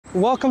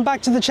Welcome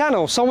back to the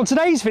channel. So on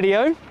today's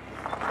video,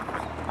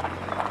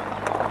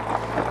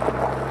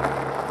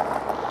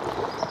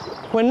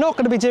 we're not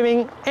going to be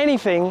doing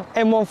anything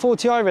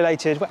M140i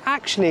related. We're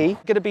actually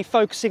going to be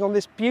focusing on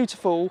this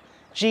beautiful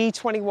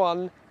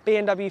G21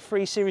 BMW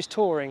 3 Series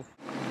Touring.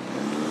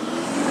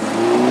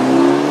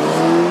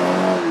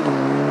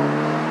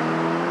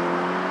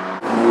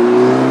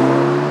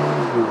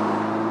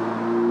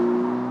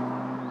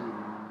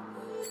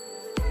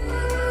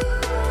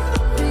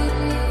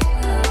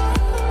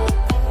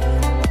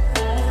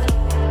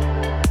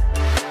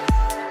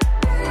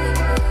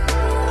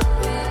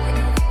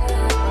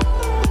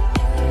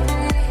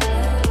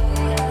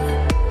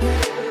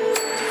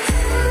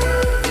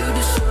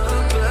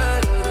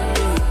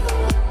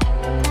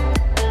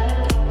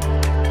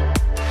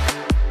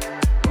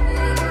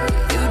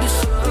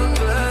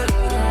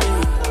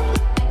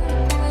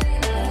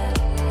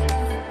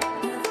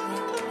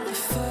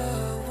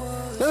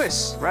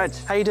 Reg.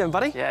 How you doing,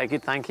 buddy? Yeah,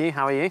 good, thank you.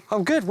 How are you?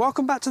 I'm good.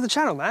 Welcome back to the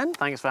channel, man.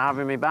 Thanks for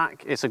having me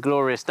back. It's a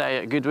glorious day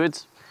at Goodwood,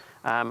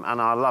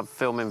 and I love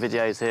filming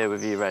videos here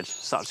with you, Reg.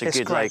 Such a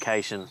good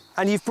location.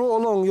 And you've brought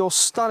along your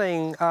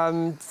stunning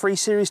 3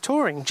 Series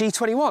Touring,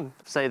 G21.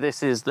 So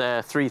this is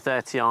the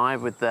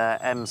 330i with the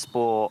M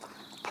Sport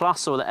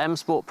Plus or the M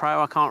Sport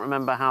Pro, I can't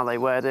remember how they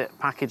word it,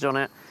 package on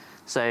it.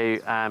 So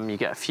you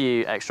get a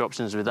few extra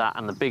options with that,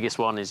 and the biggest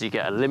one is you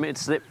get a limited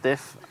slip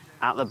diff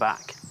at the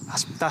back.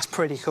 That's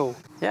pretty cool.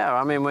 Yeah,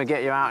 I mean, we'll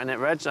get you out in it,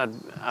 Reg.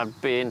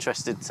 I'd be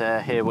interested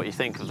to hear what you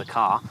think of the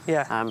car.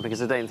 Yeah.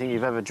 Because I don't think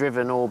you've ever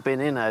driven or been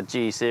in a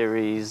G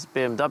Series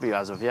BMW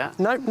as of yet.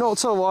 No, not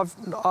at all.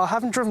 I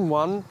haven't driven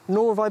one,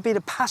 nor have I been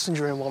a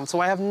passenger in one,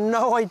 so I have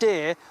no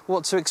idea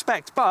what to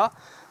expect. But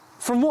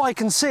from what I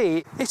can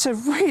see, it's a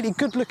really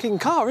good-looking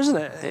car, isn't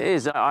it? It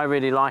is. I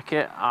really like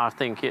it. I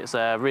think it's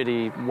a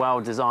really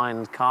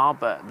well-designed car,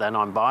 but then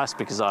I'm biased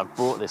because I've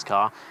bought this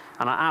car.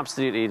 And I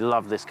absolutely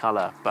love this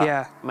colour, but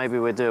yeah, maybe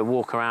we'll do a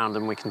walk around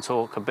and we can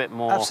talk a bit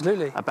more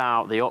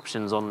about the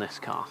options on this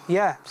car.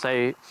 Yeah.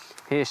 So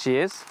here she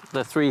is,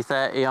 the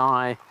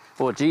 330i,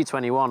 or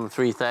G21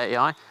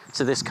 330i.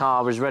 So this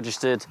car was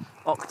registered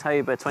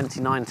October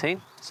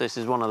 2019. So this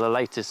is one of the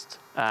latest,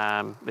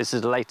 this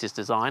is the latest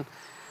design.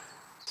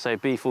 So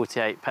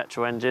B58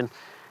 petrol engine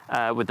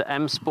with the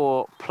M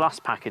Sport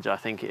Plus package, I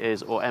think it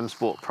is, or M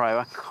Sport Pro.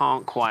 I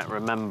can't quite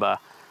remember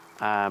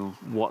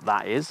what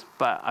that is,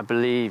 but I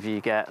believe you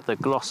get the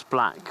gloss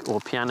black or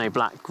piano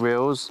black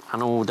grills,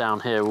 and all down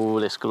here, all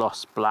this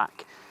gloss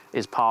black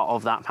is part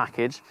of that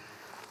package.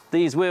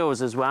 These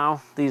wheels as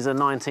well, these are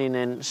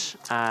 19-inch,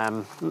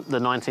 the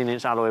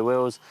 19-inch alloy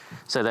wheels,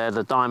 so they're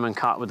the diamond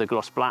cut with the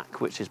gloss black,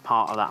 which is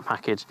part of that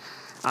package.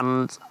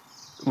 And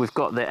we've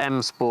got the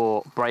M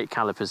Sport brake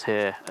calipers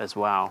here as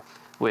well,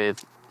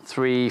 with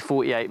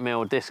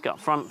 348mm disc up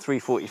front,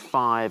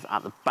 345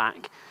 at the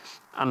back.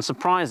 And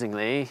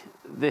surprisingly,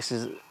 this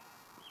is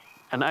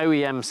an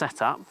OEM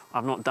setup.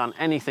 I've not done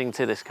anything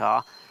to this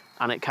car,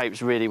 and it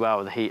copes really well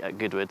with the heat at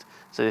Goodwood.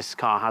 So this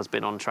car has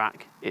been on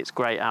track. It's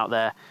great out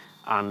there,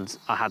 and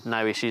I had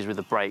no issues with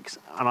the brakes.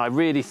 And I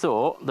really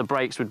thought the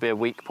brakes would be a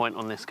weak point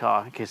on this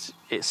car because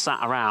it sat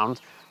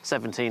around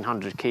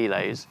 1,700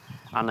 kilos,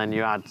 and then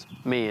you add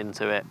me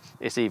into it,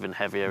 it's even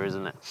heavier,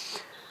 isn't it?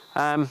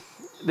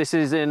 This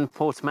is in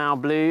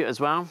Portimao blue as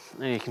well,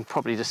 and you can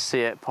probably just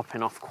see it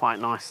popping off quite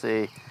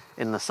nicely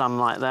in the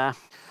sunlight there.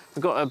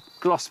 We've got a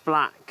gloss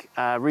black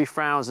roof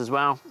rails as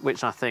well,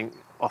 which I think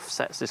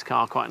offsets this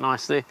car quite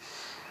nicely.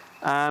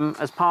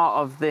 As part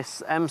of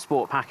this M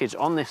Sport package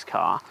on this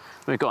car,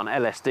 we've got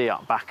an LSD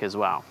up back as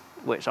well,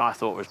 which I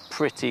thought was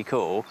pretty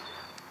cool.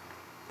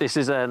 This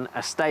is an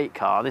estate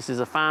car, this is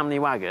a family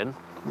wagon,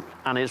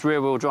 and it's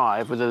rear-wheel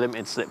drive with a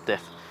limited slip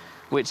diff,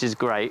 which is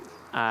great.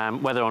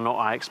 Whether or not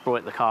I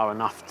exploit the car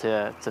enough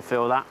to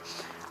feel that,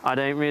 I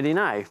don't really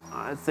know.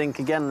 I think,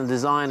 again, the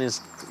design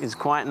is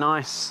quite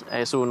nice.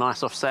 It's all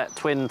nice offset,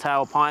 twin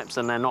tailpipes,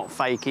 and they're not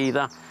fake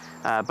either.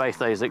 Both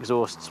those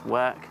exhausts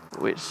work,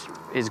 which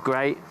is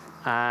great.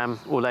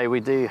 Although we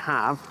do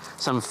have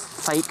some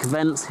fake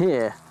vents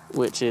here,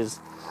 which is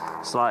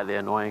slightly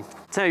annoying.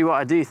 Tell you what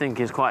I do think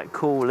is quite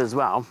cool as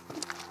well,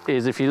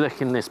 is if you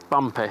look in this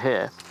bumper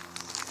here,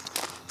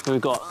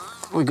 we've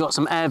got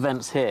some air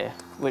vents here,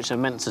 which are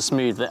meant to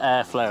smooth the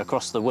airflow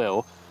across the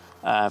wheel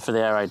for the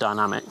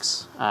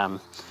aerodynamics.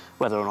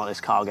 Whether or not this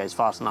car goes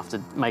fast enough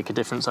to make a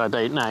difference, I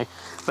don't know.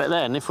 But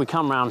then if we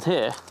come around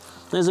here,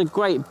 there's a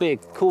great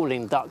big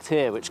cooling duct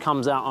here which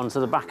comes out onto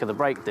the back of the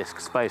brake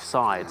discs, both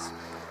sides.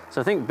 So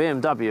I think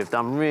BMW have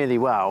done really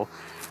well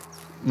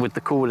with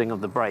the cooling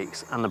of the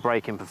brakes and the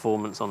braking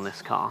performance on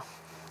this car.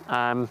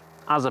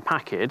 As a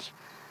package,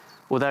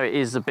 although it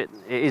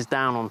is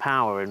down on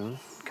power in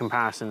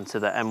comparison to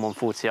the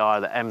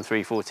M140i, the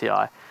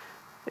M340i,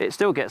 it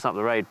still gets up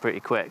the road pretty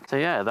quick. So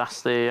yeah,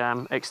 that's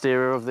the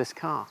exterior of this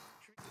car.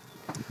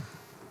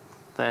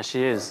 There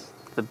she is,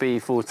 the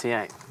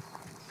B58.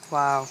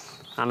 Wow.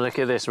 And look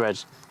at this, Reg.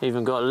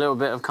 Even got a little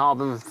bit of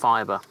carbon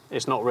fibre.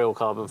 It's not real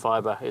carbon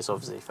fibre, it's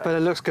obviously fake. But it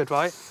looks good,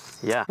 right?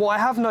 Yeah. What I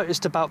have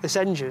noticed about this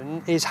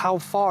engine is how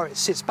far it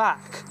sits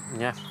back.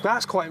 Yeah.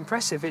 That's quite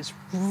impressive. It's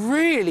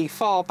really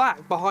far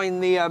back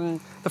behind the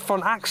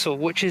front axle,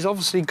 which is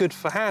obviously good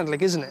for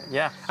handling, isn't it?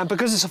 Yeah. And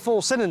because it's a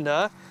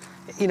 4-cylinder,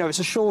 you know, it's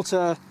a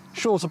shorter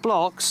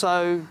block,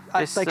 so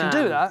they can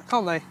do that,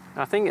 can't they?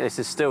 I think this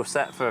is still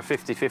set for a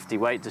 50-50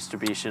 weight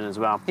distribution as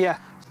well. Yeah.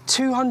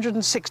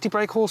 260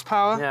 brake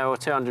horsepower. Yeah, or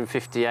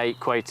 258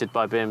 quoted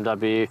by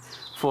BMW,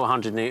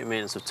 400 newton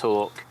meters of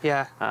torque.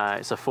 Yeah.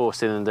 It's a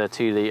 4-cylinder,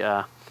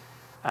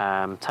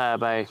 2-litre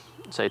turbo,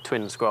 so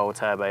twin scroll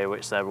turbo,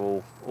 which they're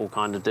all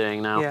kind of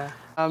doing now. Yeah.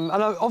 And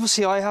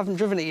obviously I haven't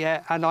driven it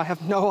yet, and I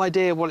have no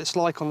idea what it's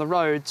like on the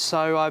road.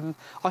 So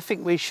I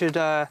think we should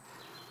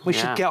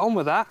get on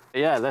with that.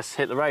 Yeah, let's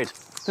hit the road.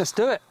 Let's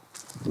do it.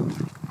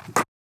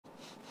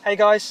 Hey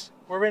guys,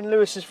 we're in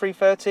Lewis's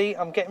 330.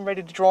 I'm getting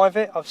ready to drive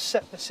it. I've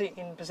set the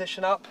seating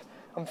position up.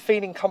 I'm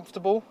feeling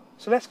comfortable.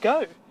 So let's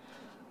go.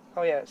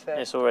 Oh yeah, it's there.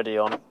 It's already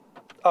on.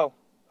 Oh,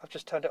 I've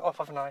just turned it off,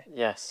 haven't I?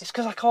 Yes. It's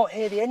because I can't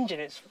hear the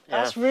engine.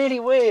 That's really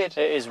weird.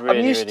 It is really,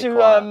 I'm used really to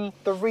quiet.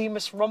 the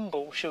Remus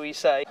rumble, shall we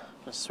say?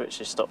 Let's switch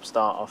the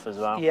stop-start off as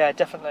well. Yeah,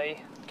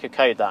 definitely. Could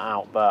code that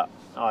out, but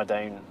I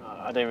don't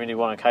really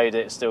want to code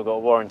it. It's still got a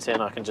warranty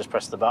and I can just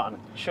press the button.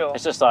 Sure.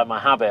 It's just like my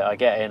habit. I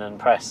get in and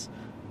press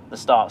the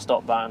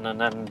start-stop button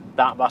and then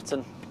that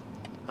button,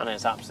 and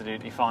it's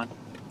absolutely fine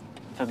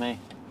for me.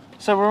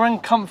 So we're in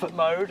comfort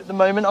mode at the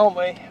moment, aren't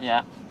we?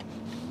 Yeah.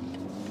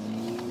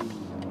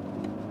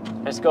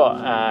 It's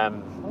got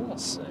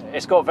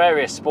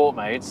various sport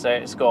modes. So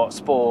it's got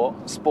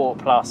Sport, Sport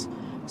Plus,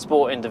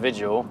 Sport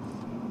Individual.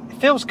 It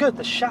feels good.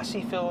 The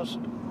chassis feels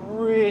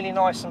really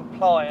nice and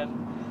pliant.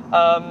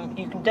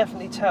 You can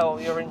definitely tell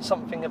you're in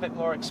something a bit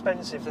more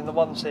expensive than the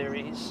 1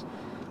 Series.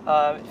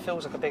 It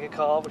feels like a bigger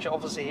car, which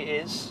obviously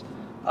it is.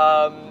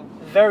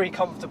 Very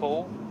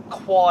comfortable,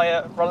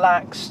 quiet,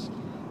 relaxed.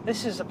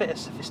 This is a bit of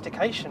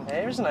sophistication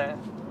here, isn't it?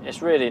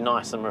 It's really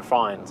nice and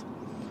refined.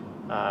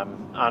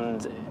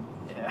 And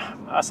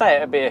I say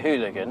it'd be a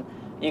hooligan.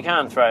 You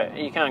can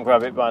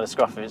grab it by the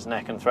scruff of its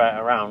neck and throw it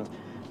around,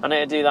 and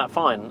it'll do that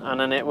fine. And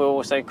then it will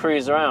also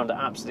cruise around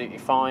absolutely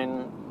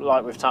fine,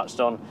 like we've touched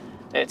on.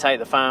 It'll take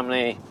the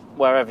family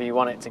wherever you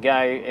want it to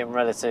go in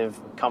relative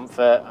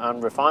comfort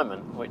and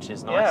refinement, which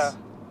is nice. Yeah.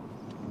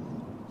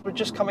 We're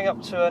just coming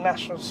up to a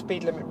national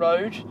speed limit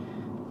road,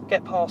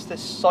 get past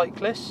this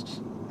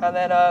cyclist, and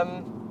then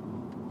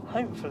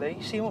hopefully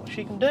see what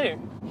she can do.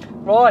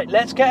 Right,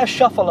 let's get a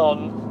shuffle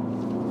on.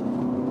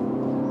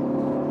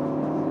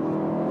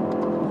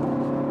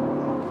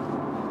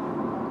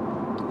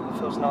 It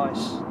feels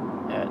nice.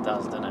 Yeah, it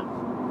does, doesn't it?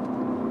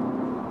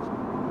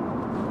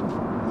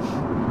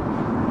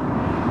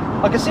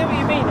 I can see what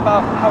you mean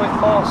about how it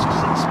masks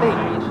its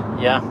speed.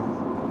 Yeah.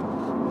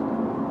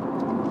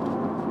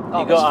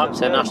 Oh, you got up feels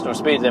to good. national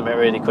speed limit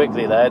really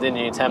quickly there, didn't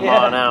you? 10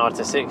 mile an hour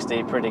to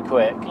 60 pretty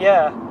quick.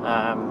 Yeah.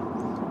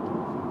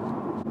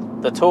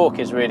 The torque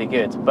is really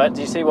good, but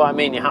do you see what I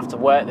mean? You have to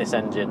work this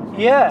engine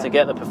to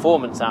get the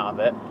performance out of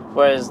it,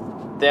 whereas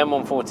the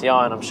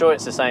M140i, and I'm sure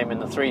it's the same in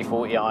the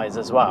 340i's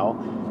as well,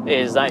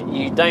 is that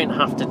you don't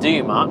have to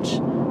do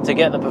much to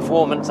get the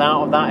performance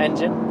out of that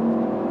engine.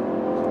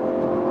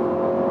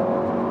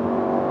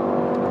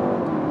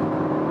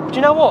 Do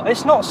you know what?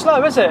 It's not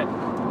slow, is it?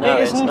 No,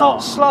 it is it's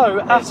not slow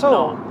at It's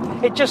all.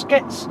 not. It just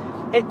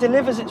it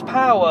delivers its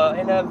power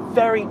in a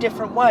very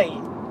different way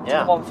to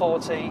Yeah. the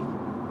 140.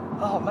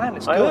 Oh man,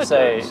 it's I good. also-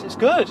 It's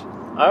good.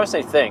 I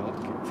also think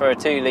for a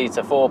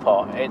 2-litre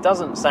 4-pot, it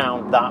doesn't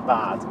sound that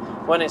bad.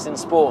 When it's in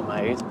sport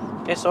mode,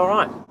 it's all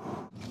right.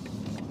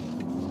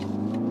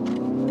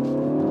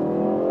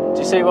 Do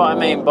you see what I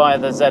mean by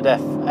the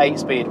ZF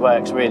 8-speed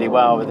works really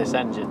well with this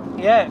engine?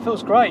 Yeah, it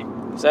feels great.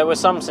 So there was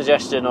some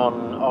suggestion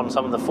on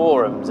some of the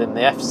forums in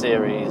the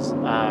F-Series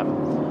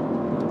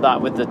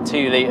that with the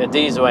 2-litre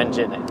diesel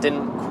engine, it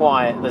didn't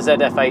quite, the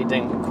ZF8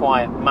 didn't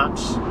quite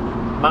match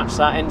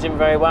that engine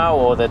very well,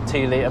 or the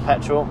 2-litre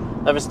petrol.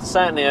 There was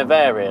certainly a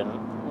variant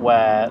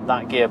where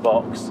that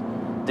gearbox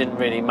didn't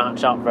really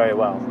match up very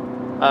well.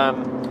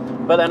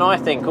 But then I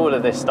think all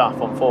of this stuff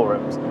on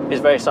forums is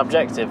very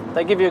subjective.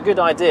 They give you a good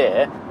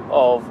idea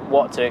of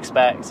what to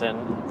expect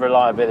and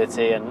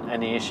reliability and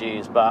any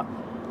issues, but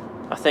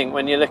I think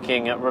when you're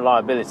looking at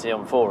reliability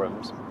on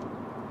forums,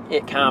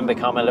 it can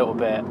become a little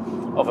bit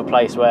of a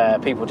place where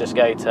people just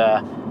go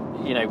to,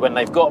 you know, when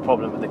they've got a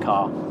problem with the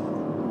car.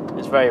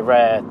 It's very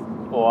rare,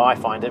 or I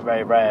find it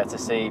very rare, to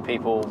see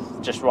people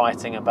just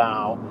writing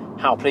about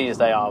how pleased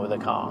they are with the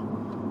car.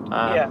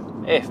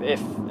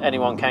 If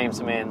anyone came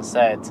to me and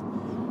said,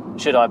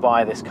 should I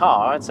buy this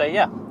car, I'd say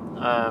yeah.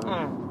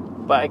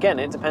 But again,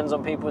 it depends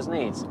on people's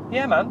needs.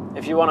 Yeah, man.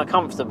 If you want a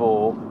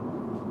comfortable,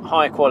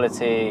 high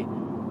quality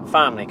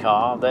family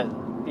car that,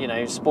 you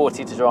know,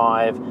 sporty to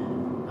drive,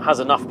 has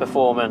enough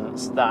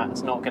performance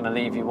that's not going to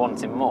leave you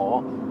wanting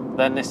more,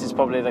 then this is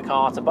probably the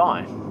car to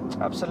buy.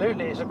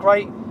 Absolutely, it's a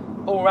great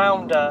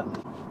all-rounder.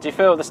 Do you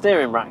feel the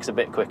steering rack's a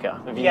bit quicker?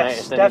 Have you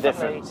noticed any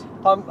definitely. difference?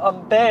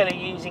 I'm barely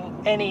using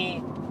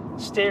any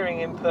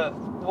steering input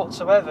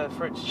whatsoever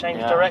for it to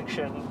change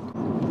direction.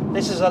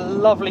 This is a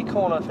lovely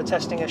corner for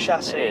testing a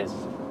chassis. It is.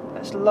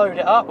 Let's load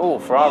it up. Oh,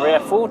 Ferrari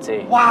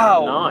F40.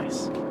 Wow.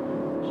 Nice.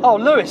 Oh,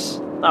 Lewis.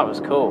 That was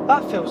cool.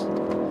 That feels...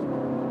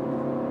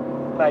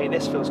 Mate,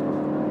 this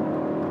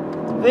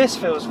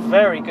feels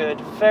very good.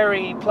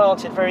 Very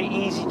planted, very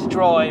easy to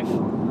drive.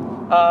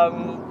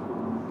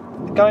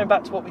 Going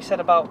back to what we said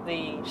about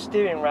the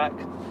steering rack,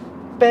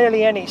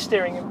 barely any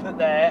steering input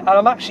there, and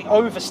I'm actually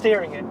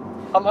oversteering it.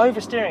 I'm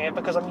oversteering it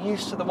because I'm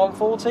used to the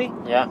 140.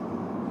 Yeah.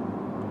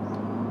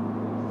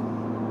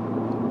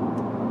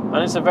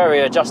 And it's a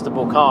very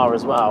adjustable car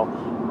as well.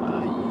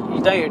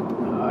 You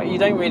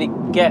don't really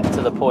get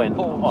to the point.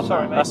 Oh,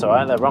 sorry, mate. That's all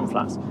right. They're run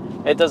flats.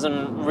 It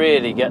doesn't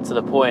really get to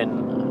the point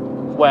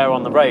where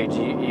on the road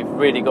you've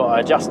really got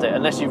to adjust it,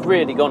 unless you've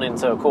really gone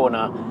into a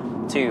corner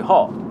too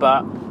hot.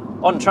 But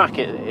on track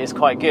it's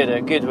quite good.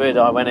 At Goodwood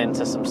I went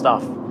into some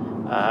stuff,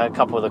 a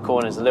couple of the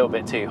corners a little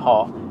bit too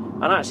hot,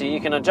 and actually you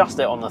can adjust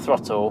it on the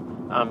throttle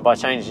by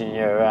changing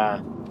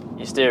your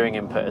steering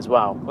input as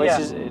well, which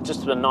is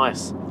just a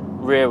nice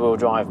rear-wheel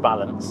drive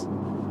balance.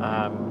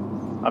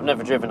 I've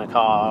never driven a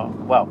car,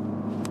 well,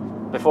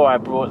 before I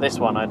brought this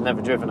one I'd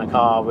never driven a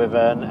car with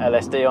an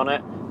LSD on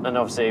it, and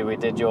obviously we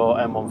did your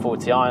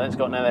M140i that's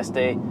got an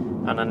LSD,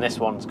 and then this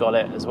one's got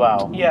it as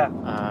well. Yeah.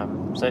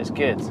 So it's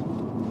good.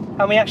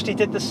 And we actually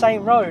did the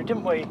same road,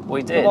 didn't we?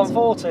 We did. The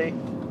 140.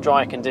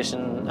 Dry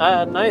condition.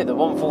 No, the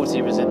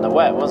 140 was in the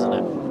wet, wasn't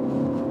it?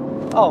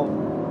 Oh.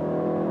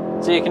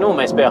 So you can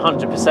almost be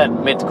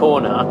 100%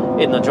 mid-corner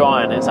in the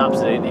dry and it's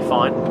absolutely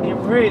fine. You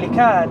really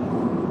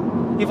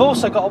can. You've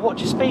also got to watch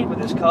your speed with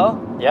this car.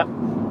 Yep.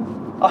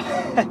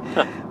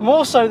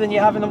 More so than you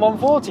have in the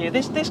 140.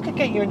 This could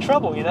get you in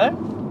trouble, you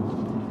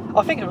know?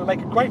 I think it would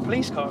make a great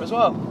police car as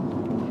well.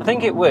 I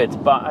think it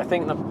would, but I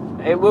think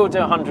it will do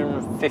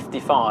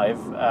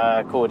 155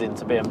 according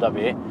to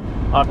BMW.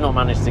 I've not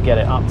managed to get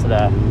it up to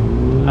there.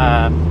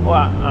 And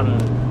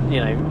you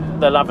know,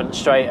 the Lavant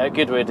straight at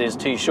Goodwood is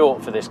too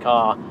short for this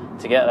car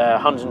to get there.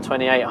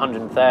 128,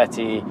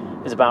 130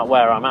 is about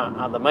where I'm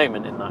at the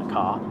moment in that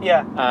car.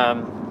 Yeah.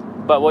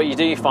 But what you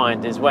do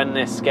find is when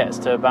this gets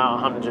to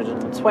about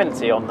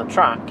 120 on the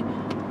track,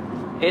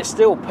 it's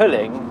still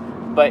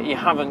pulling, but you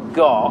haven't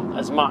got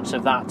as much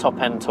of that top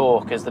end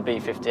torque as the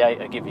B58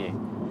 will give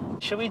you.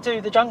 Shall we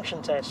do the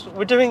junction test?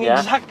 We're doing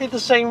exactly the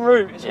same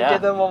route as we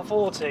did the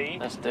 140.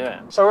 Let's do it.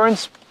 So we're in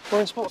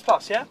Sports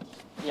Plus, yeah?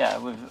 Yeah,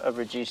 with a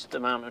reduced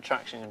amount of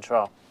traction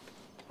control.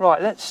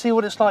 Right, let's see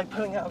what it's like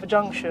pulling out of a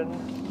junction.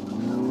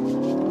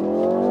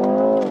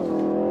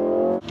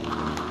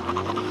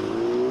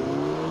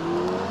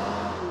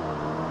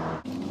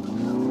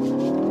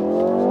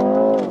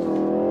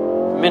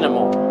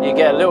 Minimal. You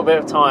get a little bit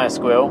of tyre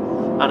squeal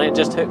and it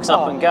just hooks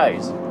up and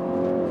goes.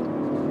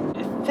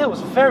 It feels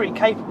very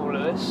capable,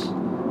 Lewis.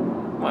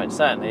 Well, it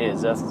certainly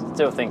is. I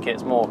still think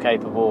it's more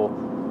capable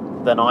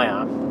than I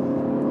am.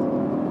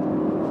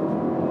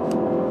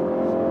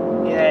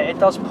 Yeah, it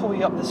does pull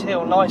you up this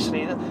hill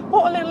nicely.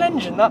 What a little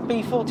engine that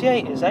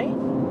B58 is, eh?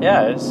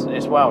 Yeah,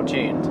 it's well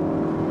tuned.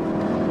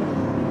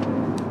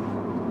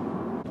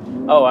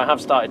 Oh, I have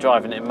started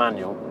driving it in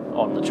manual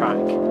on the track,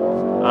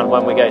 and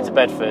when we go to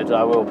Bedford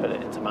I will put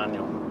it into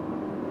manual.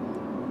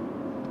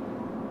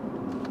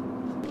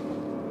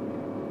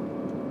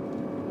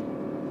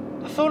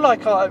 I feel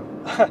like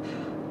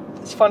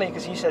it's funny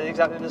because you said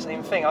exactly the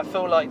same thing. I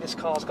feel like this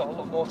car's got a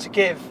lot more to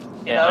give.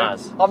 You know?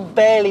 Has.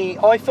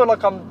 I feel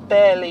like I'm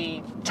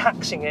barely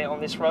taxing it on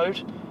this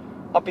road.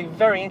 I'd be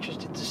very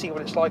interested to see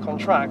what it's like on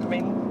track. I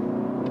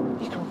mean,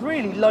 you can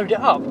really load it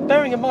up.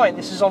 Bearing in mind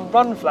this is on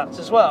run flats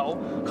as well.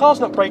 Car's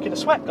not breaking a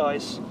sweat,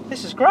 guys.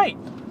 This is great.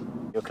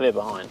 You're clear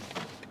behind.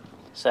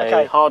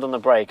 So hard on the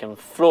brake and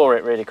floor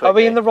it really quickly. Are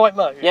we in the right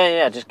mode?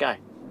 Yeah, just go.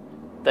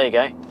 There you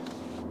go.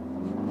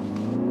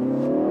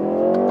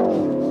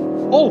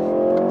 Oh!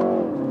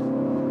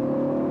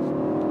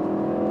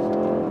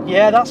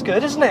 Yeah, that's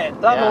good, isn't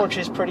it? That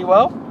launches pretty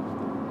well.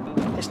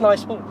 It's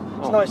nice. Oh,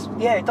 it's nice.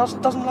 Yeah, it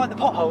doesn't like the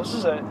potholes,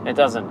 does it? It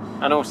doesn't.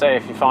 And also,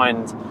 if you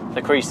find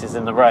the creases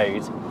in the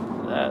road,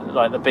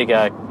 like the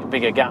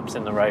bigger gaps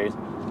in the road,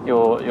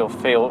 you'll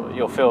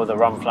feel the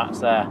run flats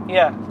there.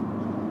 Yeah.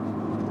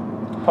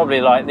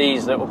 Probably like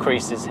these little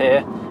creases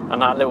here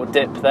and that little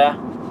dip there.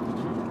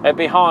 It'd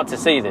be hard to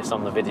see this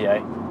on the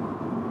video.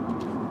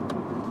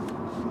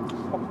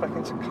 Pop back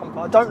into comfort.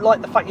 I don't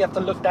like the fact you have to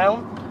look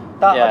down.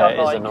 That I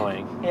don't like. It is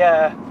annoying.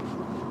 Yeah.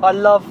 I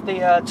love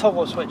the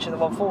toggle switch in the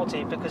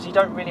 140 because you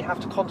don't really have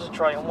to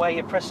concentrate on where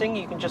you're pressing.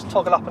 You can just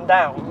toggle up and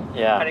down,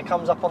 and it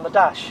comes up on the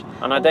dash.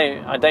 And I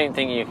don't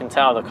think you can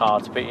tell the car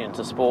to put you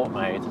into sport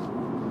mode.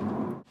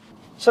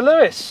 So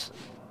Lewis,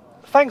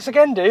 thanks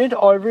again, dude.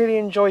 I really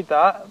enjoyed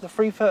that. The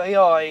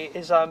 330i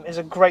is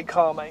a great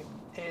car, mate.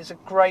 It is a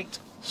great,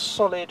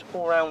 solid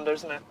all-rounder,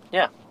 isn't it?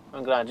 Yeah,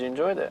 I'm glad you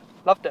enjoyed it.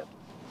 Loved it.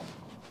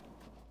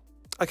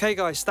 Okay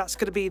guys, that's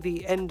going to be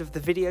the end of the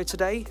video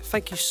today.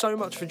 Thank you so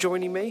much for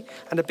joining me,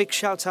 and a big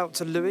shout out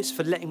to Lewis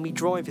for letting me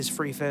drive his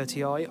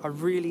 330i. I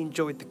really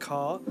enjoyed the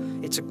car.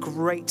 It's a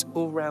great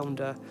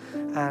all-rounder,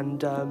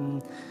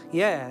 and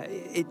yeah,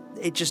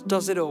 it just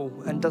does it all,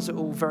 and does it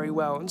all very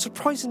well, and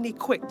surprisingly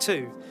quick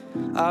too.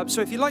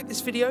 So if you like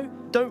this video,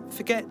 don't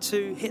forget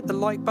to hit the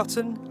like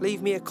button,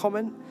 leave me a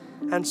comment,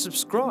 and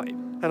subscribe,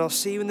 and I'll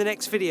see you in the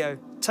next video.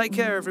 Take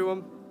care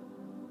everyone.